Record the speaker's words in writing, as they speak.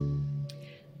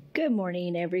Good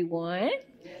morning, everyone.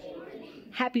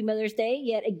 Happy Mother's Day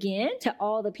yet again to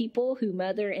all the people who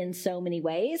mother in so many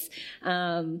ways.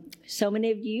 So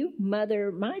many of you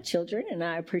mother my children, and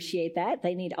I appreciate that.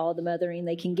 They need all the mothering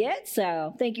they can get,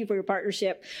 so thank you for your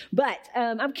partnership. But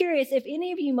I'm curious if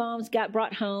any of you moms got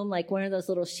brought home like one of those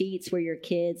little sheets where your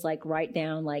kids like write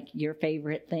down like your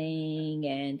favorite thing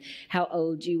and how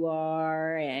old you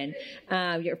are and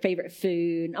your favorite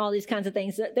food and all these kinds of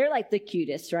things. They're like the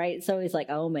cutest, right? It's always like,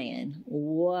 oh man,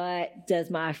 what does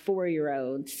my 4-year-old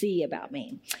see about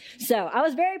me? So I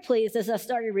was very pleased as I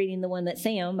started reading the one that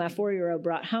Sam, my 4-year-old,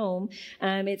 brought home.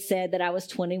 It said that I was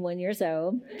 21 years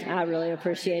old. I really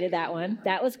appreciated that one.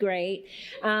 That was great.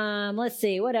 Let's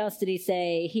see. What else did he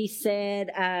say? He said,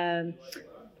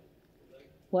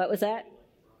 what was that?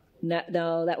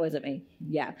 No, that wasn't me.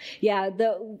 Yeah.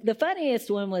 The funniest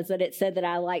one was that it said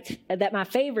that my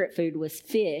favorite food was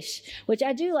fish, which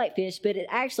I do like fish, but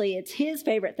it's his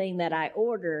favorite thing that I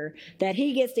order that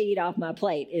he gets to eat off my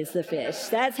plate is the fish.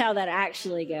 That's how that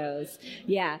actually goes.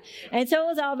 Yeah. And so it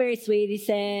was all very sweet. He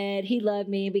said he loved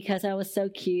me because I was so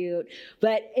cute,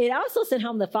 but it also sent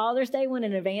home the Father's Day one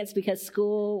in advance because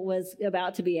school was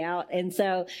about to be out. And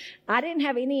so I didn't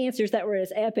have any answers that were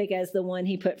as epic as the one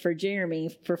he put for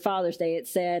Jeremy for Father's Day. It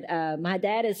said, my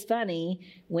dad is funny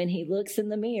when he looks in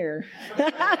the mirror.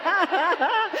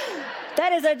 That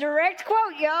is a direct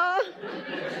quote, y'all.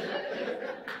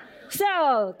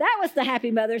 So that was the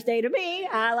happy Mother's Day to me.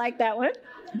 I like that one.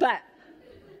 But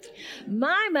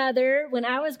my mother, when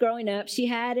I was growing up, she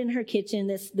had in her kitchen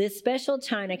this special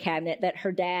china cabinet that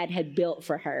her dad had built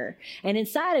for her. And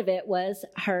inside of it was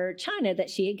her china that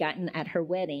she had gotten at her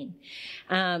wedding.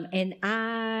 And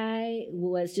I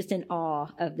was just in awe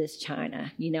of this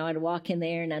china. You know, I'd walk in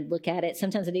there and I'd look at it.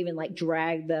 Sometimes I'd even like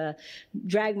drag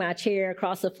my chair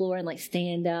across the floor and like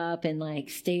stand up and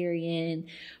like stare in.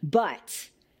 But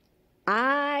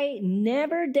I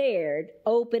never dared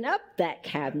open up that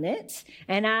cabinet,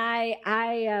 and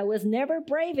I was never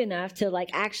brave enough to like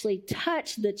actually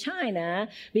touch the china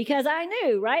because I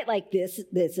knew, right? Like this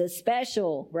is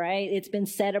special, right? It's been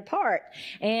set apart.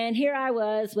 And here I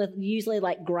was with usually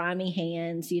like grimy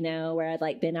hands, you know, where I'd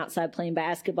like been outside playing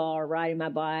basketball or riding my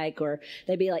bike, or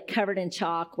they'd be like covered in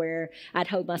chalk where I'd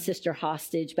hold my sister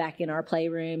hostage back in our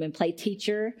playroom and play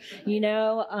teacher, you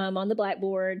know, on the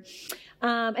blackboard.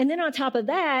 And then on top of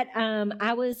that,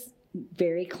 I was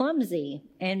very clumsy.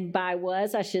 And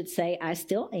I should say, I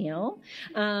still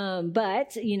am.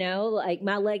 But, you know, like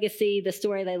my legacy, the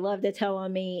story they love to tell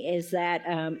on me is that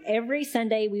every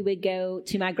Sunday we would go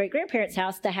to my great-grandparents'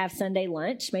 house to have Sunday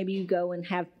lunch. Maybe you go and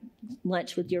have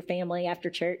lunch with your family after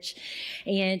church.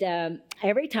 And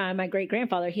every time my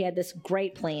great-grandfather, he had this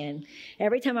great plan.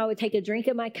 Every time I would take a drink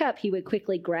of my cup, he would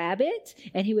quickly grab it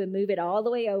and he would move it all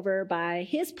the way over by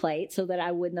his plate so that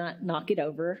I would not knock it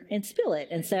over and spill it.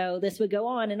 And so this would go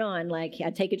on and on. Like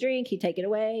I'd take a drink, he'd take it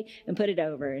away and put it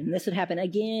over. And this would happen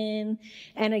again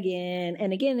and again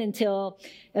and again until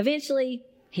eventually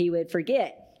he would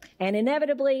forget. And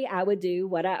inevitably, I would do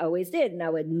what I always did, and I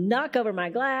would knock over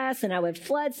my glass, and I would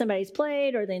flood somebody's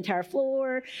plate or the entire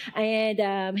floor.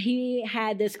 And he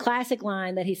had this classic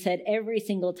line that he said every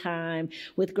single time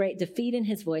with great defeat in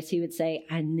his voice. He would say,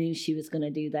 I knew she was going to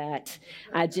do that.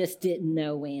 I just didn't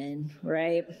know when,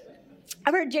 right?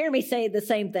 I've heard Jeremy say the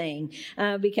same thing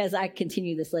because I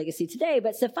continue this legacy today.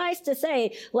 But suffice to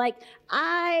say,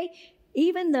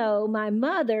 even though my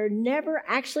mother never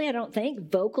actually, I don't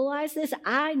think, vocalized this,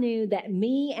 I knew that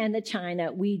me and the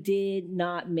china, we did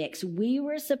not mix. We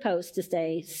were supposed to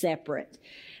stay separate.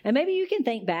 And maybe you can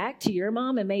think back to your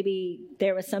mom and maybe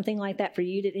there was something like that for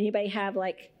you. Did anybody have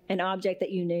like an object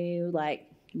that you knew, like,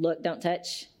 look, don't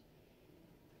touch?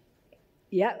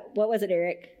 Yeah, what was it,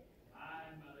 Eric? My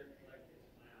mother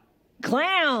collected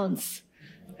clowns. Clowns!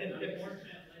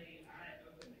 Unfortunately, I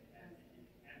opened the cabinet and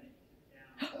the cabinet was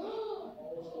down.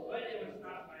 But it was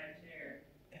stopped by a chair,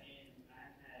 and I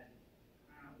had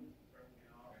clowns broken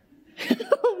off.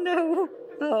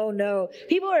 Oh no.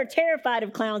 People are terrified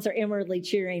of clowns are inwardly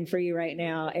cheering for you right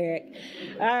now, Eric.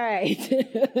 All right.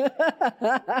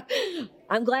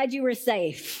 I'm glad you were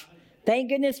safe. Thank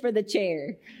goodness for the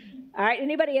chair. All right.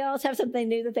 Anybody else have something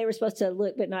new that they were supposed to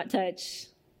look but not touch?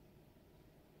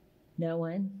 No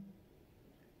one?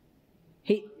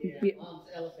 Mom's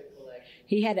elephant collection.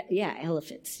 He had,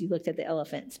 elephants. You looked at the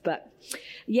elephants. But,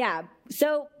 yeah,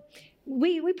 so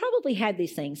we probably had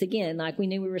these things. Again, like we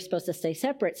knew we were supposed to stay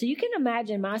separate. So you can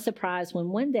imagine my surprise when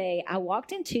one day I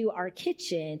walked into our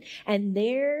kitchen and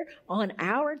there on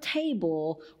our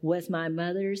table was my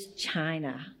mother's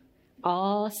china,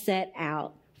 all set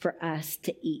out for us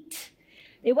to eat.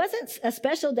 It wasn't a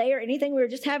special day or anything. We were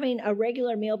just having a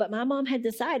regular meal, but my mom had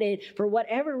decided for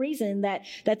whatever reason that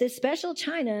this special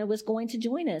china was going to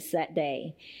join us that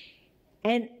day.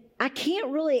 And I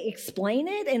can't really explain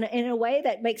it in a way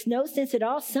that makes no sense at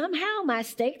all. Somehow my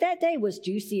steak that day was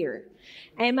juicier,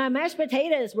 and my mashed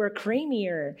potatoes were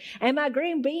creamier, and my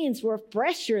green beans were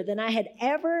fresher than I had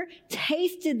ever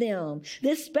tasted them.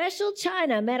 This special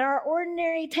china met our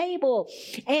ordinary table,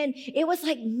 and it was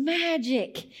like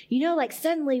magic. Like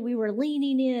suddenly we were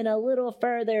leaning in a little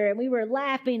further, and we were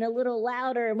laughing a little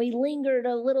louder, and we lingered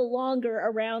a little longer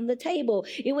around the table.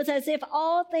 It was as if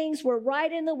all things were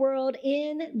right in the world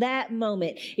in that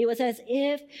moment. It was as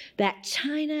if that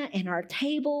china and our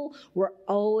table were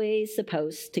always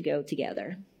supposed to go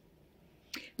together.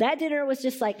 That dinner was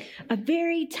just like a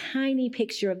very tiny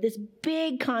picture of this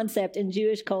big concept in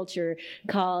Jewish culture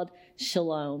called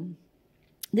shalom.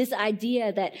 This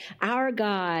idea that our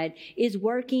God is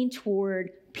working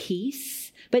toward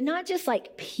peace, but not just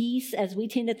like peace as we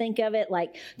tend to think of it,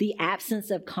 like the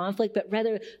absence of conflict, but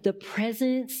rather the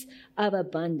presence of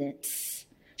abundance.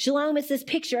 Shalom is this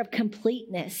picture of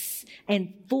completeness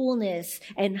and fullness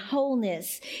and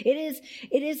wholeness. It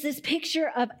is this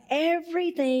picture of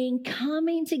everything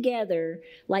coming together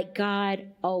like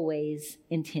God always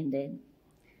intended.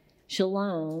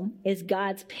 Shalom is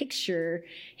God's picture,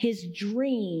 his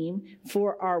dream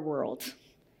for our world.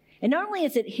 And not only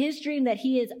is it his dream that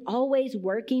he is always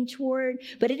working toward,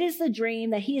 but it is the dream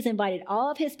that he has invited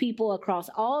all of his people across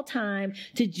all time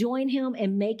to join him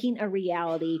in making a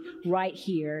reality right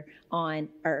here on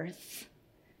earth.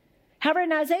 However,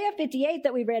 in Isaiah 58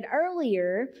 that we read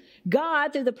earlier,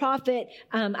 God, through the prophet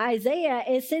Isaiah,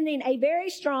 is sending a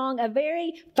very strong, a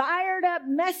very fired up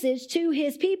message to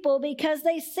his people because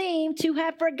they seem to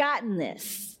have forgotten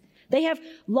this. They have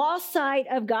lost sight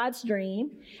of God's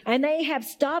dream, and they have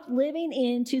stopped living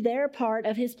into their part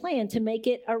of his plan to make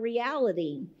it a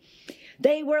reality.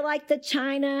 They were like the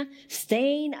china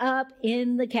staying up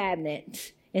in the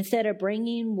cabinet instead of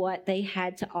bringing what they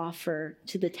had to offer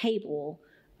to the table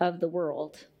of the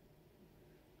world.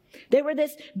 They were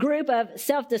this group of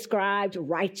self-described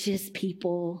righteous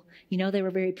people. They were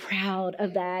very proud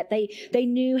of that. They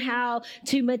knew how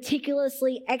to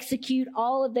meticulously execute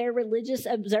all of their religious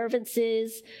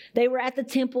observances. They were at the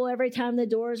temple every time the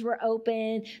doors were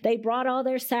open. They brought all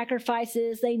their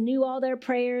sacrifices. They knew all their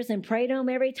prayers and prayed them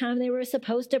every time they were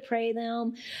supposed to pray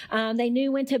them. They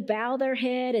knew when to bow their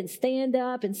head and stand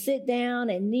up and sit down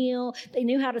and kneel. They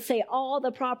knew how to say all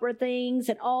the proper things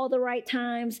at all the right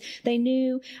times. They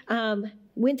knew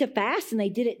when to fast, and they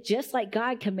did it just like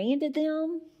God commanded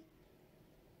them.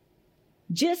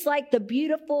 Just like the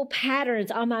beautiful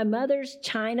patterns on my mother's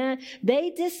china, they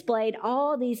displayed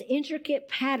all these intricate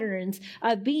patterns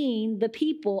of being the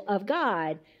people of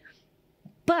God.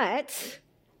 But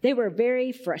they were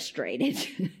very frustrated.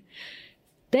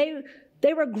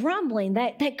 They were grumbling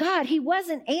that God, he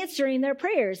wasn't answering their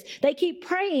prayers. They keep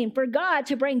praying for God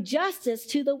to bring justice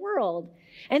to the world.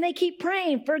 And they keep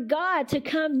praying for God to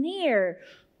come near,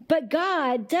 but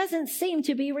God doesn't seem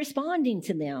to be responding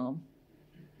to them.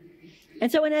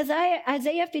 And so in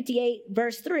Isaiah 58,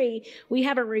 verse 3, we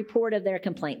have a report of their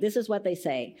complaint. This is what they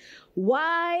say.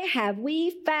 Why have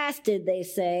we fasted, they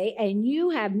say, and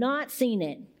you have not seen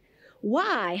it?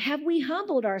 Why have we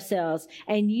humbled ourselves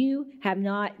and you have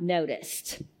not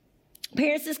noticed?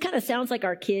 Parents, this kind of sounds like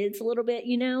our kids a little bit,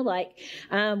 like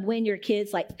when your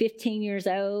kid's like 15 years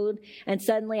old and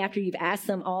suddenly after you've asked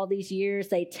them all these years,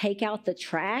 they take out the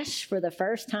trash for the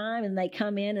first time and they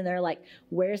come in and they're like,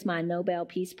 where's my Nobel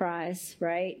Peace Prize,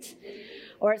 right?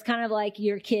 Or it's kind of like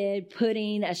your kid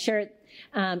putting a shirt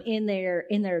in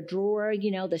their drawer,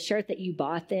 the shirt that you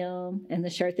bought them and the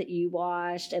shirt that you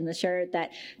washed and the shirt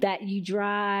that you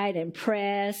dried and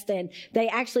pressed, and they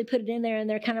actually put it in there and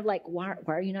they're kind of like, why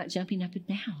are you not jumping up and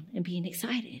down and being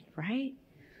excited, right?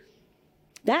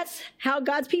 That's how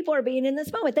God's people are being in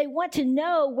this moment. They want to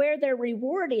know where their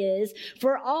reward is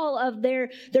for all of their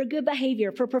good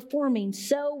behavior, for performing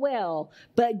so well,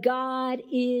 but God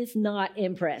is not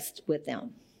impressed with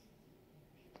them.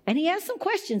 And he has some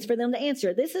questions for them to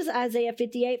answer. This is Isaiah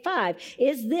 58:5.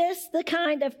 Is this the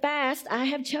kind of fast I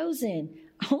have chosen?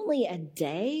 Only a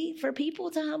day for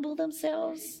people to humble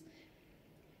themselves?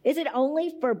 Is it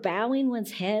only for bowing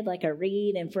one's head like a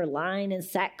reed and for lying in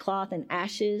sackcloth and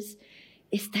ashes?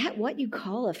 Is that what you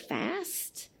call a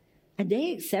fast? A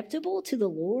day acceptable to the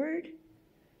Lord?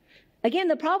 Again,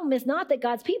 the problem is not that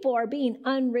God's people are being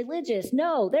unreligious.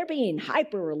 No, they're being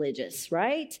hyper-religious,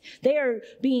 right? They are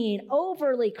being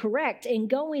overly correct and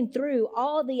going through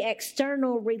all the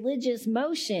external religious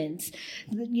motions.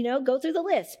 Go through the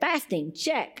list. Fasting,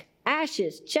 check.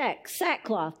 Ashes, check.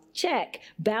 Sackcloth, check.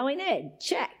 Bowing head,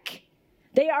 check.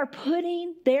 They are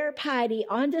putting their piety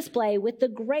on display with the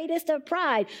greatest of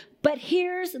pride. But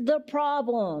here's the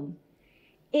problem.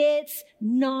 It's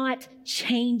not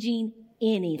changing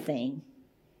anything.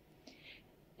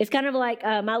 It's kind of like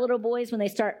my little boys when they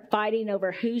start fighting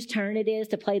over whose turn it is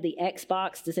to play the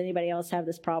Xbox. Does anybody else have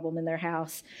this problem in their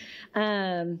house?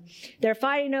 They're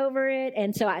fighting over it,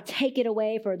 and so I take it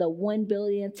away for the 1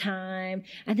 billionth time.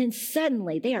 And then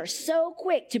suddenly they are so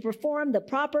quick to perform the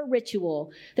proper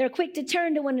ritual. They're quick to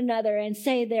turn to one another and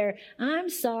say their I'm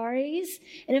sorries.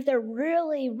 And if they're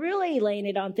really, really laying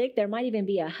it on thick, there might even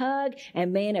be a hug.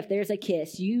 And man, if there's a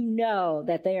kiss, you know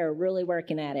that they are really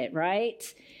working at it, right?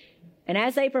 And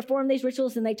as they perform these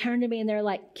rituals and they turn to me and they're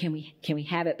like, can we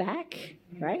have it back?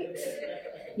 Right?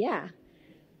 Yeah.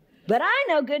 But I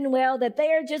know good and well that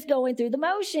they are just going through the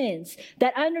motions,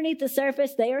 that underneath the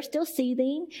surface, they are still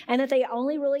seething, and that they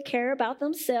only really care about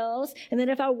themselves. And that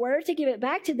if I were to give it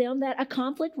back to them, that a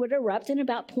conflict would erupt in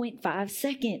about 0.5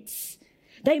 seconds.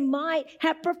 They might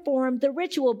have performed the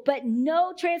ritual, but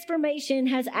no transformation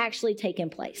has actually taken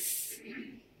place.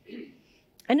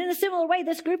 And in a similar way,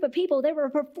 this group of people, they were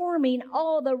performing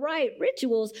all the right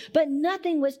rituals, but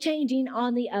nothing was changing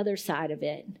on the other side of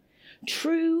it.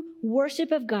 True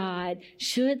worship of God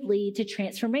should lead to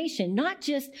transformation, not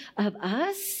just of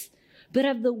us, but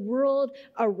of the world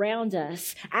around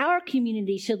us. Our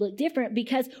community should look different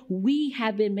because we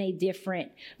have been made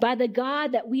different by the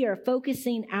God that we are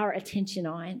focusing our attention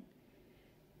on.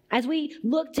 As we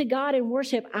look to God and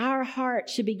worship, our heart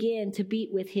should begin to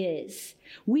beat with His.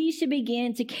 We should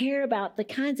begin to care about the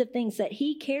kinds of things that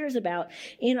He cares about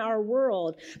in our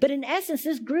world. But in essence,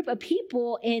 this group of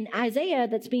people in Isaiah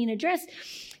that's being addressed,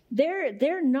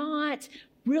 they're not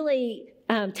really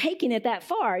taking it that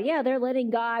far. Yeah, they're letting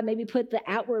God maybe put the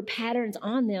outward patterns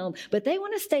on them, but they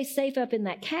want to stay safe up in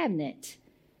that cabinet.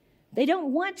 They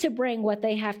don't want to bring what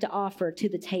they have to offer to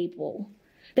the table.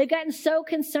 They've gotten so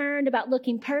concerned about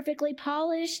looking perfectly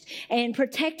polished and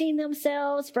protecting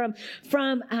themselves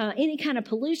from any kind of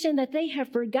pollution that they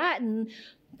have forgotten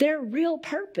their real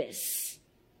purpose.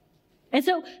 And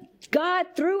so God,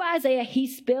 through Isaiah, He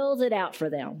spells it out for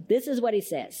them. This is what He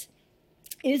says.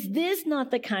 Is this not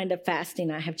the kind of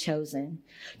fasting I have chosen?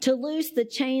 To loose the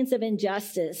chains of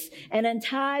injustice and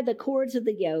untie the cords of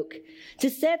the yoke, to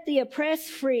set the oppressed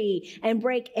free and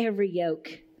break every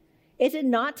yoke. Is it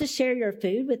not to share your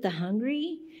food with the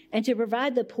hungry and to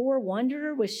provide the poor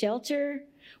wanderer with shelter?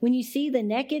 When you see the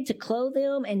naked, to clothe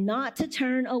them and not to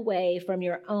turn away from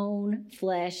your own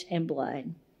flesh and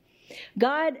blood.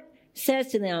 God says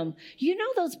to them, you know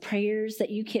those prayers that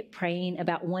you kept praying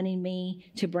about wanting me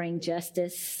to bring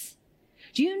justice?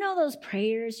 Do you know those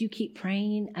prayers you keep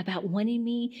praying about wanting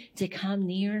me to come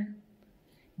near?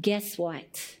 Guess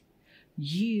what?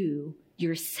 You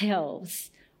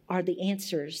yourselves are the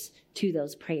answers to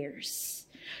those prayers.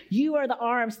 You are the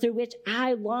arms through which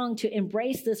I long to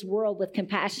embrace this world with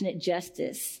compassionate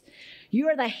justice. You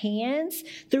are the hands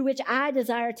through which I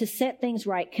desire to set things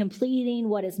right, completing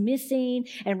what is missing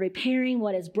and repairing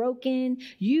what is broken.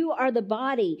 You are the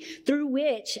body through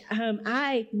which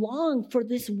I long for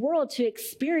this world to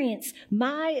experience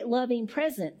my loving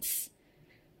presence.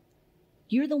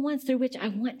 You're the ones through which I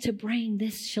want to bring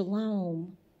this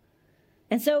shalom.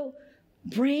 And so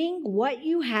bring what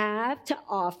you have to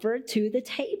offer to the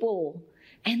table,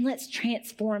 and let's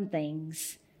transform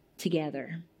things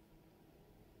together.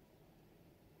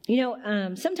 You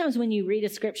know, sometimes when you read a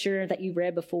scripture that you've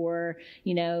read before,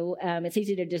 it's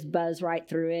easy to just buzz right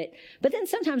through it. But then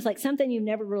sometimes like something you've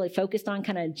never really focused on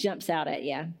kind of jumps out at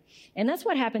you. And that's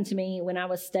what happened to me when I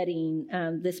was studying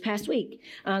this past week.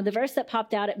 The verse that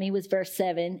popped out at me was verse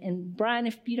 7. And Brian,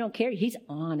 if you don't care, he's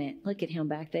on it. Look at him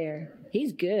back there.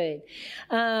 He's good.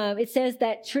 It says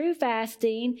that true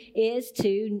fasting is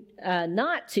to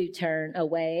not to turn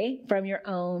away from your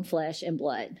own flesh and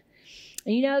blood.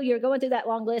 And you're going through that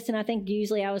long list, and I think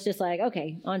usually I was just like,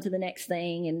 okay, on to the next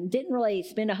thing, and didn't really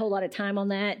spend a whole lot of time on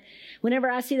that. Whenever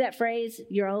I see that phrase,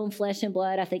 your own flesh and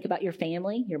blood, I think about your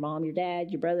family, your mom, your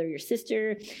dad, your brother, your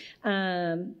sister,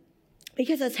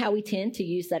 because that's how we tend to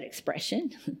use that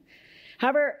expression.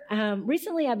 However,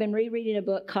 recently I've been rereading a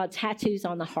book called Tattoos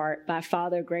on the Heart by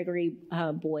Father Gregory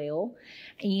Boyle.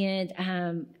 And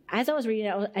as I was reading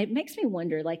it, it makes me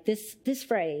wonder, like this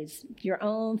phrase, your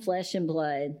own flesh and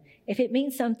blood, if it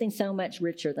means something so much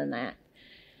richer than that.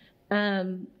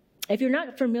 If you're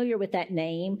not familiar with that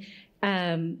name,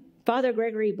 Father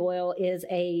Gregory Boyle is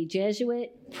a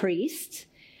Jesuit priest.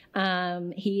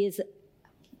 He is,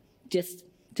 just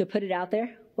to put it out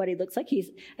there, what he looks like.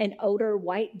 He's an older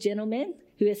white gentleman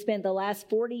who has spent the last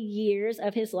 40 years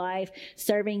of his life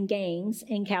serving gangs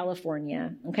in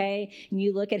California, okay? And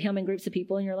you look at him in groups of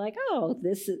people and you're like, oh,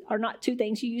 this are not two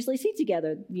things you usually see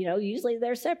together. Usually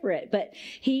they're separate. But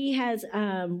he has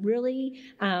really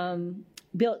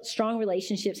built strong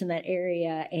relationships in that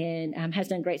area and has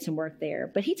done some work there.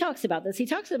 But he talks about this. He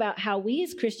talks about how we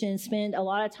as Christians spend a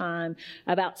lot of time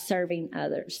about serving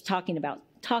others, talking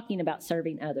about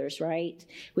serving others, right?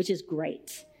 Which is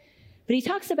great. But he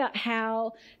talks about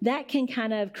how that can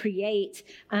kind of create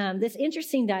this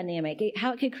interesting dynamic,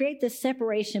 how it could create this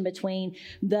separation between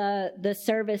the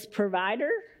service provider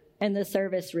and the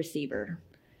service receiver.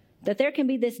 That there can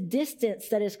be this distance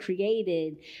that is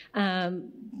created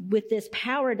with this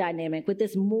power dynamic, with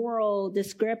this moral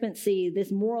discrepancy,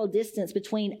 this moral distance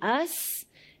between us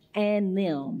and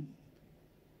them.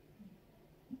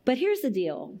 But here's the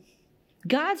deal.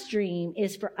 God's dream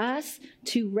is for us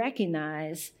to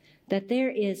recognize that there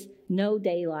is no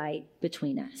daylight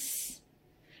between us.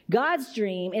 God's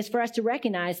dream is for us to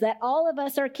recognize that all of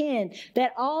us are kin,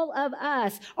 that all of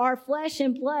us are flesh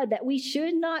and blood, that we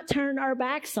should not turn our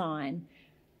backs on.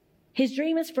 His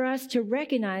dream is for us to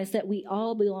recognize that we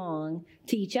all belong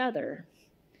to each other.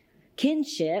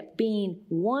 Kinship, being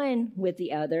one with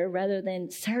the other rather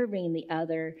than serving the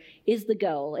other, is the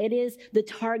goal. It is the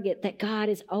target that God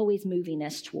is always moving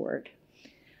us toward.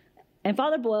 And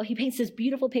Father Boyle, he paints this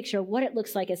beautiful picture of what it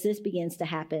looks like as this begins to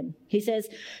happen. He says,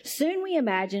 soon we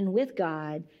imagine with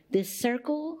God this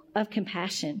circle of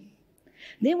compassion.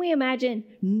 Then we imagine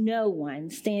no one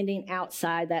standing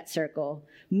outside that circle,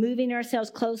 moving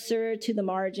ourselves closer to the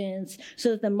margins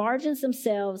so that the margins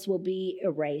themselves will be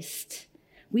erased.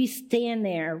 We stand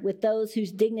there with those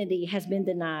whose dignity has been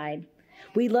denied.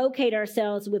 We locate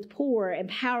ourselves with poor and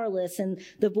powerless and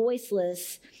the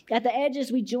voiceless. At the edges,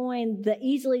 we join the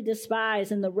easily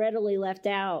despised and the readily left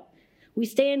out. We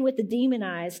stand with the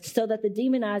demonized so that the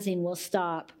demonizing will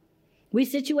stop. We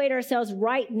situate ourselves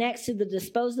right next to the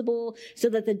disposable so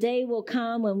that the day will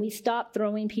come when we stop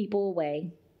throwing people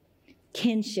away.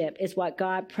 Kinship is what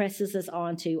God presses us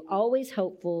onto, always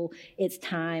hopeful its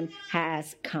time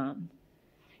has come.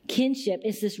 Kinship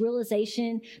is this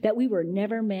realization that we were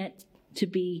never meant to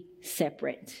be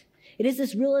separate. It is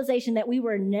this realization that we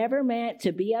were never meant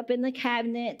to be up in the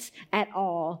cabinet at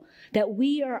all, that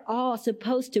we are all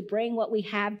supposed to bring what we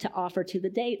have to offer to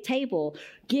the table,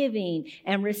 giving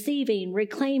and receiving,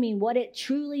 reclaiming what it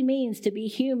truly means to be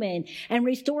human, and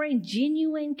restoring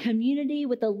genuine community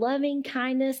with the loving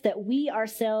kindness that we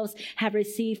ourselves have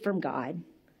received from God.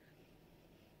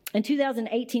 In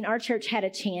 2018, our church had a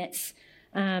chance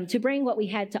to bring what we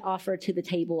had to offer to the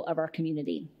table of our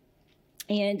community.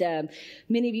 And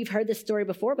many of you have heard this story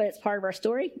before, but it's part of our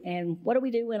story. And what do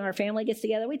we do when our family gets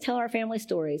together? We tell our family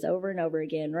stories over and over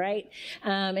again, right?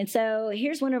 And so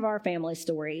here's one of our family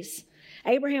stories.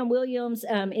 Abraham Williams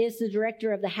is the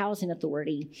director of the Housing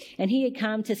Authority, and he had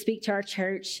come to speak to our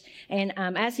church. And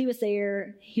as he was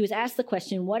there, he was asked the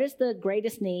question, what is the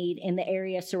greatest need in the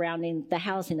area surrounding the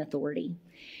Housing Authority?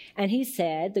 And he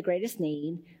said the greatest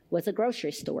need was a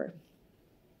grocery store.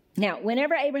 Now,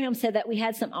 whenever Abraham said that, we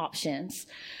had some options.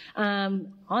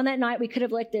 On that night, we could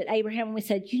have looked at Abraham and we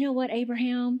said, you know what,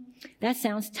 Abraham, that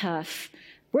sounds tough.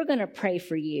 We're going to pray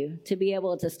for you to be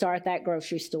able to start that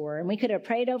grocery store. And we could have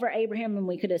prayed over Abraham and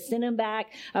we could have sent him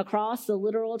back across the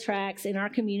literal tracks in our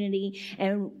community.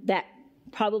 And that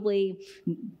probably,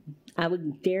 I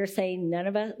would dare say,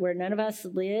 where none of us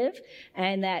live,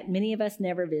 and that many of us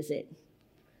never visit.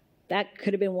 That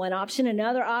could have been one option.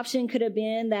 Another option could have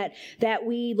been that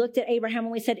we looked at Abraham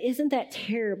and we said, isn't that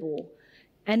terrible?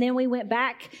 And then we went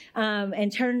back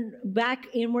and turned back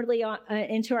inwardly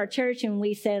into our church, and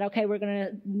we said, okay, we're going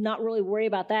to not really worry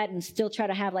about that and still try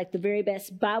to have like the very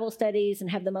best Bible studies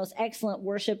and have the most excellent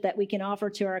worship that we can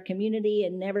offer to our community,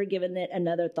 and never given it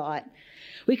another thought.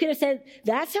 We could have said,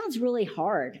 that sounds really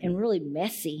hard and really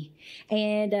messy.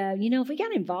 And, if we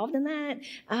got involved in that,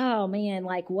 oh man,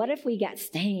 like what if we got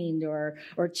stained or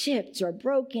chipped or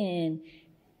broken?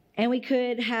 And we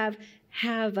could have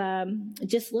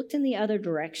just looked in the other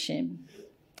direction.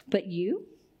 But you,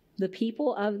 the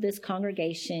people of this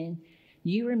congregation,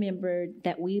 you remembered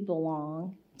that we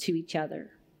belong to each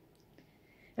other.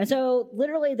 And so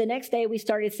literally the next day we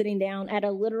started sitting down at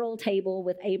a literal table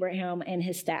with Abraham and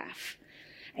his staff.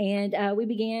 And we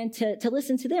began to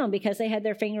listen to them because they had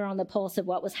their finger on the pulse of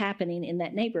what was happening in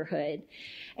that neighborhood.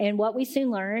 And what we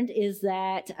soon learned is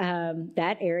that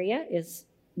that area is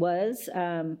was,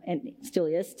 and still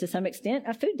is to some extent,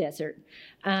 a food desert.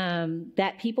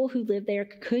 That people who lived there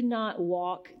could not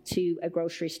walk to a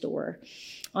grocery store.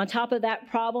 On top of that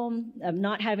problem of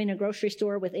not having a grocery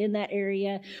store within that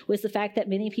area was the fact that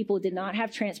many people did not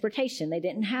have transportation. They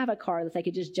didn't have a car that they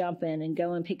could just jump in and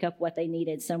go and pick up what they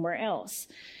needed somewhere else.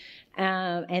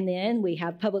 And then we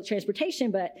have public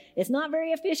transportation, but it's not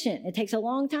very efficient. It takes a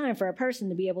long time for a person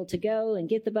to be able to go and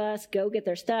get the bus, go get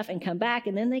their stuff, and come back,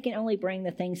 and then they can only bring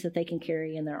the things that they can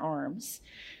carry in their arms.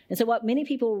 And so what many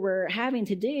people were having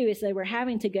to do is they were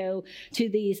having to go to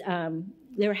these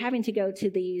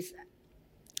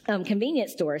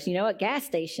convenience stores, at gas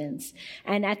stations.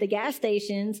 And at the gas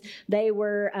stations, they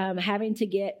were having to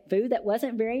get food that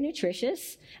wasn't very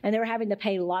nutritious, and they were having to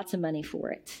pay lots of money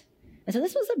for it. And so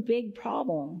this was a big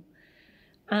problem.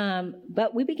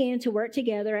 But we began to work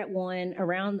together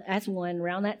around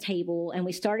that table, and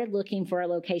we started looking for a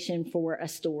location for a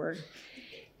store.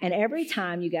 And every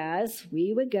time, you guys,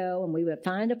 we would go and we would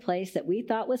find a place that we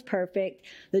thought was perfect.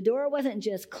 The door wasn't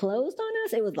just closed on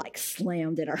us, it was like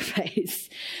slammed in our face.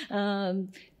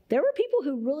 There were people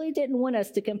who really didn't want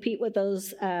us to compete with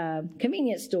those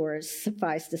convenience stores,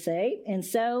 suffice to say. And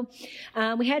so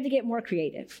we had to get more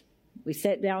creative. We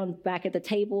sat down back at the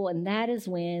table, and that is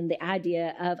when the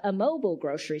idea of a mobile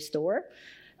grocery store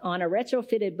on a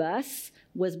retrofitted bus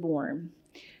was born.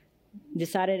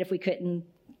 Decided if we couldn't,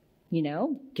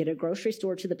 get a grocery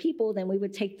store to the people, then we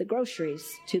would take the groceries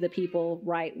to the people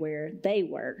right where they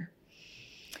were.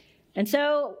 And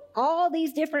so all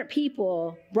these different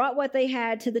people brought what they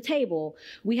had to the table.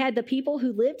 We had the people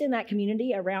who lived in that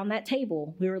community around that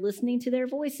table. We were listening to their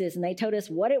voices, and they told us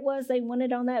what it was they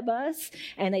wanted on that bus,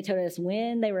 and they told us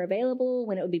when they were available,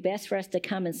 when it would be best for us to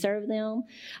come and serve them.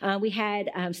 We had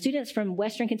students from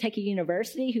Western Kentucky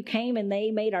University who came, and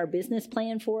they made our business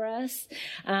plan for us.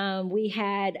 We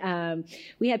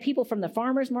had people from the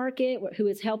farmers market who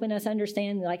was helping us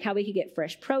understand how we could get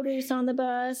fresh produce on the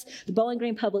bus. The Bowling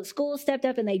Green Public Schools stepped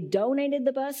up and they donated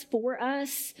the bus for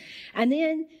us. And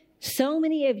then so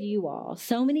many of you all,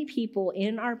 so many people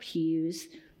in our pews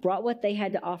brought what they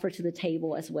had to offer to the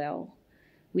table as well.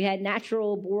 We had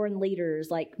natural born leaders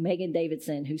like Megan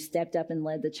Davidson who stepped up and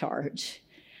led the charge.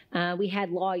 We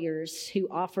had lawyers who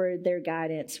offered their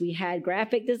guidance. We had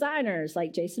graphic designers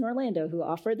like Jason Orlando who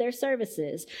offered their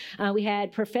services. We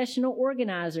had professional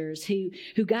organizers who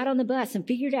got on the bus and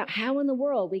figured out how in the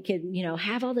world we could,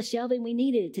 have all the shelving we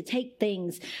needed to take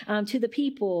things to the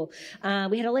people.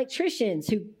 We had electricians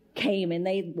who came and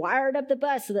they wired up the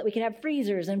bus so that we could have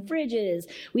freezers and fridges.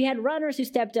 We had runners who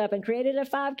stepped up and created a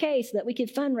 5K so that we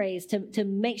could fundraise to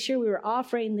make sure we were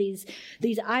offering these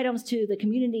items to the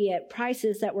community at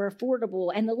prices that were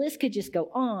affordable. And the list could just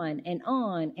go on and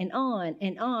on and on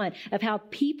and on of how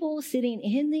people sitting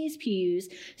in these pews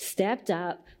stepped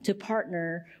up to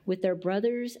partner with their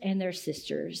brothers and their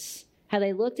sisters. How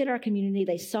they looked at our community,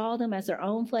 they saw them as their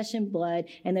own flesh and blood,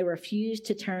 and they refused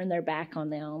to turn their back on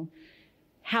them.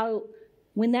 How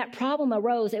when that problem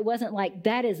arose, it wasn't like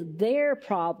that is their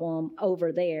problem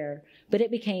over there, but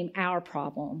it became our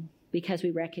problem because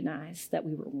we recognized that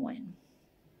we were one.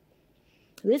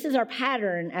 This is our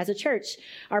pattern as a church.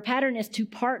 Our pattern is to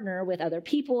partner with other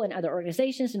people and other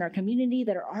organizations in our community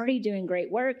that are already doing great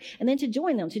work, and then to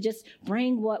join them, to just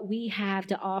bring what we have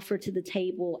to offer to the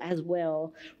table as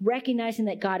well, recognizing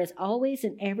that God is always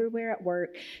and everywhere at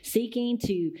work, seeking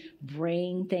to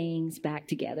bring things back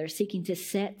together, seeking to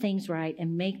set things right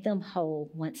and make them whole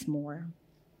once more.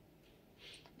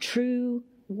 True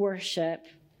worship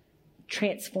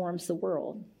transforms the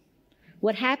world.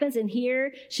 What happens in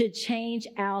here should change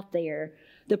out there.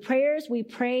 The prayers we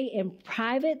pray in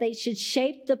private, they should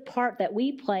shape the part that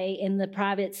we play in the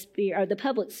private sphere or the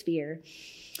public sphere.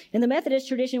 In the Methodist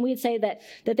tradition, we'd say that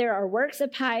there are works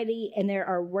of piety and there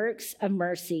are works of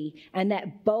mercy, and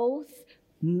that both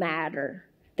matter.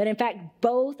 That in fact,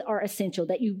 both are essential,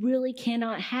 that you really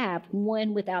cannot have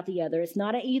one without the other. It's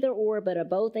not an either or, but a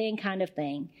both and kind of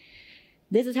thing.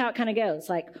 This is how it kind of goes.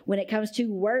 Like when it comes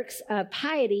to works of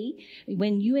piety,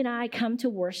 when you and I come to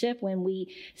worship, when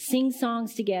we sing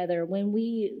songs together, when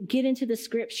we get into the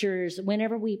scriptures,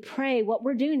 whenever we pray, what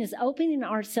we're doing is opening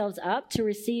ourselves up to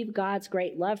receive God's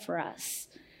great love for us.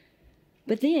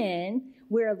 But then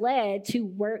we're led to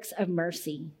works of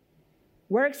mercy.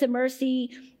 Works of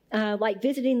mercy like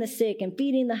visiting the sick and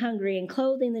feeding the hungry and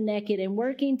clothing the naked and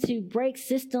working to break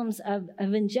systems of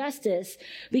injustice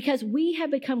because we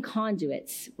have become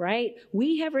conduits, right?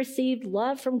 We have received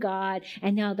love from God,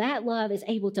 and now that love is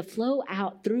able to flow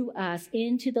out through us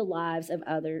into the lives of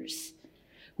others.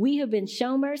 We who have been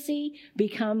shown mercy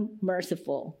become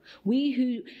merciful. We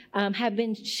who have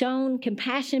been shown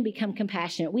compassion become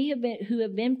compassionate. We who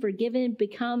have been forgiven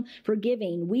become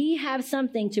forgiving. We have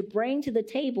something to bring to the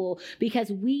table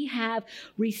because we have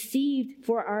received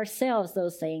for ourselves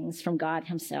those things from God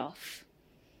himself.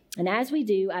 And as we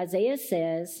do, Isaiah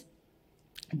says,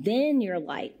 then your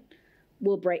light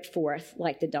will break forth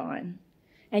like the dawn,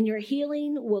 and your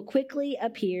healing will quickly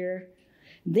appear.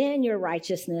 Then your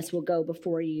righteousness will go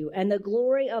before you, and the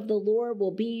glory of the Lord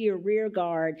will be your rear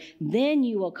guard. Then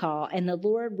you will call, and the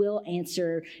Lord will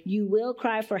answer. You will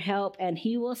cry for help, and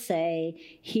he will say,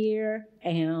 here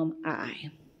am I.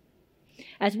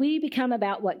 As we become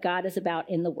about what God is about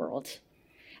in the world,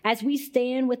 as we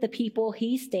stand with the people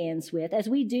he stands with, as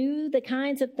we do the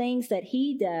kinds of things that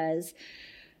he does,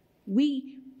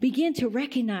 we begin to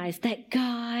recognize that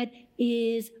God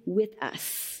is with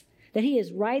us, that he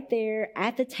is right there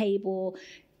at the table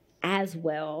as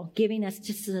well, giving us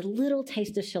just a little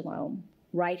taste of shalom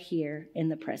right here in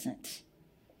the present.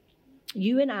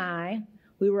 You and I,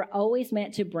 we were always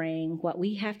meant to bring what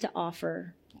we have to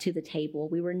offer to the table.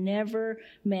 We were never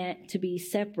meant to be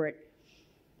separate,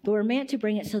 but we're meant to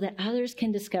bring it so that others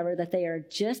can discover that they are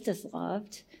just as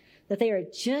loved, that they are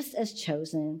just as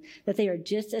chosen, that they are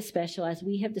just as special as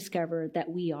we have discovered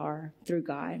that we are through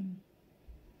God.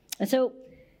 And so,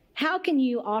 how can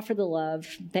you offer the love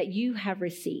that you have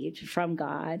received from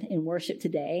God in worship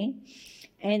today?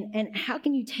 And how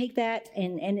can you take that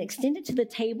and extend it to the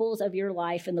tables of your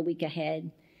life in the week ahead?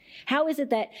 How is it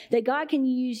that God can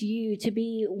use you to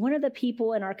be one of the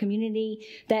people in our community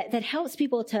that helps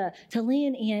people to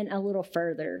lean in a little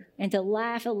further and to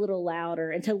laugh a little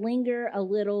louder and to linger a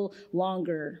little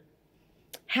longer?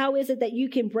 How is it that you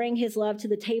can bring his love to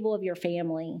the table of your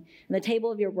family and the table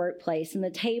of your workplace and the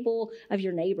table of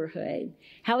your neighborhood?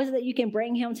 How is it that you can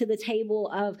bring him to the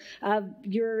table of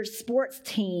your sports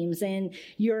teams and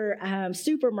your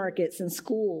supermarkets and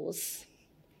schools?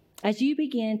 As you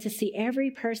begin to see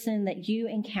every person that you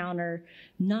encounter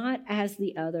not as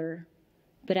the other,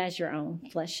 but as your own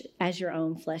flesh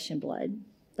and blood.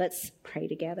 Let's pray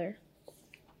together.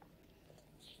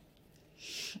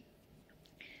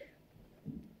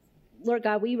 Lord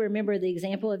God, we remember the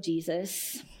example of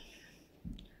Jesus,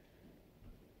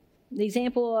 the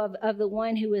example of the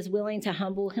one who is willing to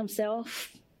humble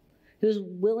himself, who is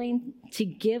willing to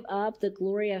give up the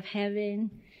glory of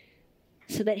heaven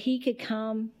so that he could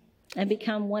come and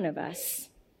become one of us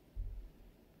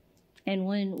and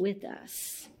one with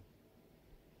us.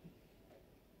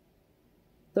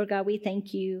 Lord God, we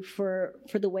thank you for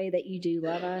the way that you do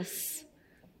love us.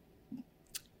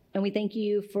 And we thank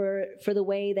you for the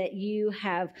way that you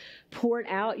have poured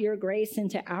out your grace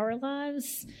into our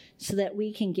lives so that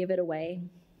we can give it away.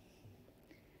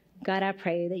 God, I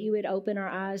pray that you would open our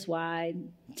eyes wide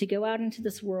to go out into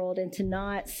this world and to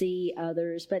not see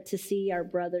others, but to see our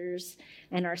brothers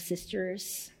and our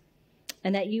sisters,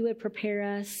 and that you would prepare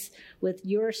us with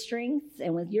your strength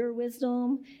and with your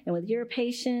wisdom and with your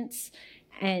patience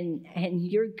and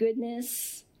your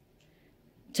goodness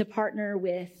to partner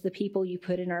with the people you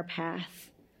put in our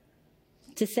path,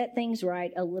 to set things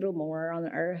right a little more on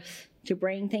the earth, to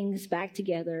bring things back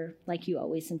together like you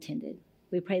always intended.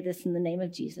 We pray this in the name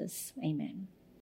of Jesus. Amen.